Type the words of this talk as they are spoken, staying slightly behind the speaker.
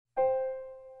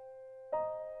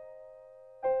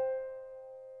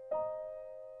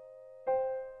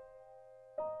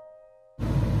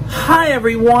Hi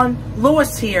everyone,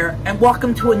 Lewis here, and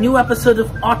welcome to a new episode of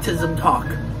Autism Talk.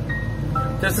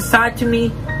 There's a side to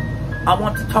me I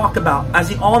want to talk about.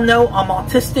 As you all know, I'm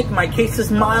autistic. My case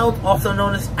is mild, also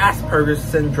known as Asperger's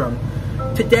syndrome.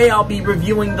 Today I'll be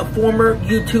reviewing the former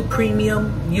YouTube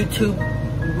Premium, YouTube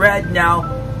Red, now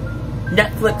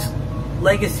Netflix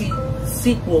Legacy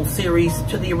sequel series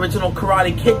to the original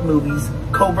Karate Kid movies,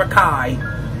 Cobra Kai.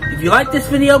 If you like this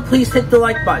video, please hit the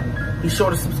like button. Be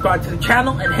sure to subscribe to the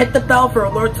channel and hit the bell for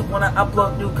alerts of when I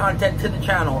upload new content to the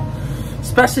channel,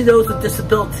 especially those with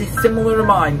disabilities similar to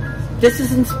mine. This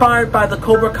is inspired by the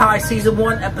Cobra Kai Season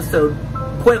 1 episode,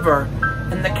 Quiver,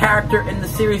 and the character in the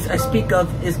series I speak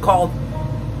of is called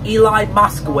Eli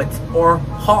Moskowitz, or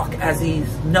Hawk as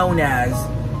he's known as.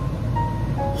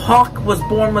 Hawk was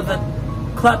born with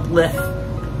a cleft lip,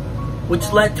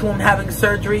 which led to him having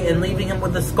surgery and leaving him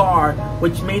with a scar,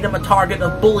 which made him a target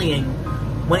of bullying.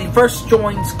 When he first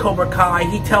joins Cobra Kai,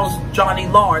 he tells Johnny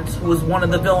Lawrence, who was one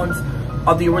of the villains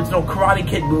of the original Karate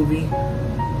Kid movie,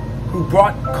 who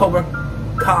brought Cobra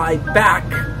Kai back,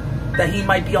 that he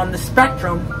might be on the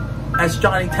spectrum, as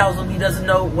Johnny tells him he doesn't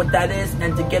know what that is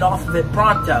and to get off of it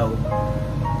pronto.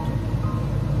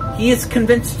 He is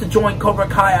convinced to join Cobra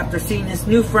Kai after seeing his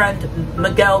new friend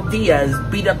Miguel Diaz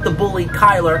beat up the bully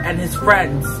Kyler and his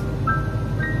friends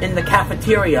in the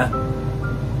cafeteria.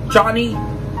 Johnny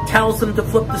tells him to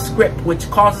flip the script, which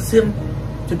causes him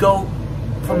to go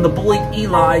from the bullied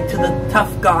Eli to the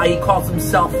tough guy he calls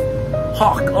himself,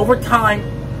 Hawk. Over time,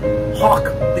 Hawk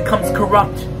becomes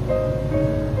corrupt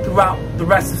throughout the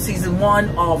rest of Season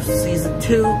 1, all of Season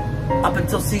 2, up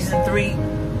until Season 3,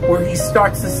 where he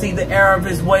starts to see the error of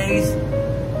his ways,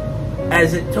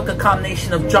 as it took a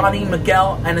combination of Johnny,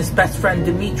 Miguel, and his best friend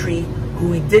Dimitri,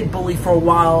 who he did bully for a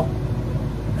while,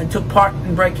 and took part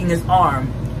in breaking his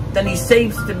arm. Then he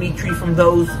saves Dimitri from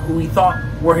those who he thought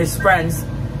were his friends,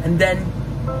 and then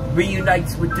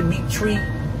reunites with Dimitri,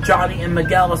 Johnny, and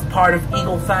Miguel as part of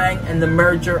Eagle Fang and the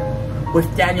merger with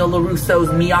Daniel LaRusso's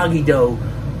Miyagi-Do,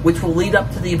 which will lead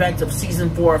up to the events of Season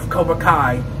 4 of Cobra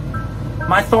Kai.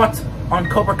 My thoughts on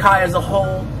Cobra Kai as a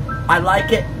whole: I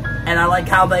like it, and I like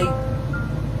how they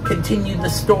continued the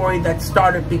story that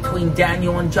started between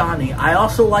Daniel and Johnny. I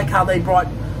also like how they brought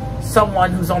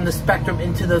someone who's on the spectrum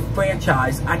into the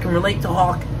franchise. I can relate to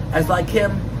Hawk, as like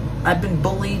him, I've been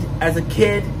bullied as a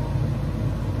kid,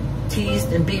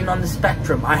 teased, and being on the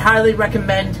spectrum. I highly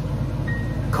recommend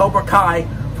Cobra Kai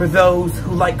for those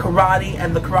who like karate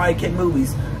and the Karate Kid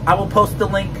movies. I will post the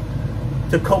link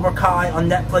to Cobra Kai on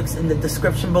Netflix in the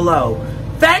description below.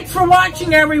 Thanks for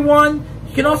watching, everyone!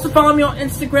 You can also follow me on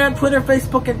Instagram, Twitter,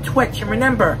 Facebook, and Twitch. And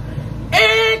remember,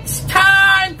 it's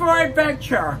time for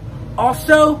adventure!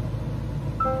 Also,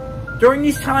 during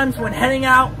these times when heading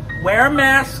out, wear a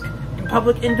mask in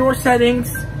public indoor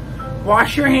settings,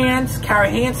 wash your hands,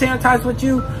 carry hand sanitizer with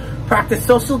you, practice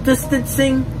social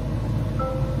distancing,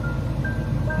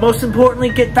 most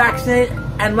importantly, get vaccinated,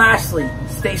 and lastly,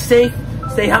 stay safe,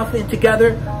 stay healthy, and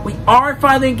together. We are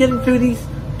finally getting through these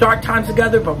dark times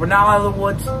together, but we're not out of the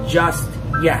woods just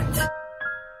yet.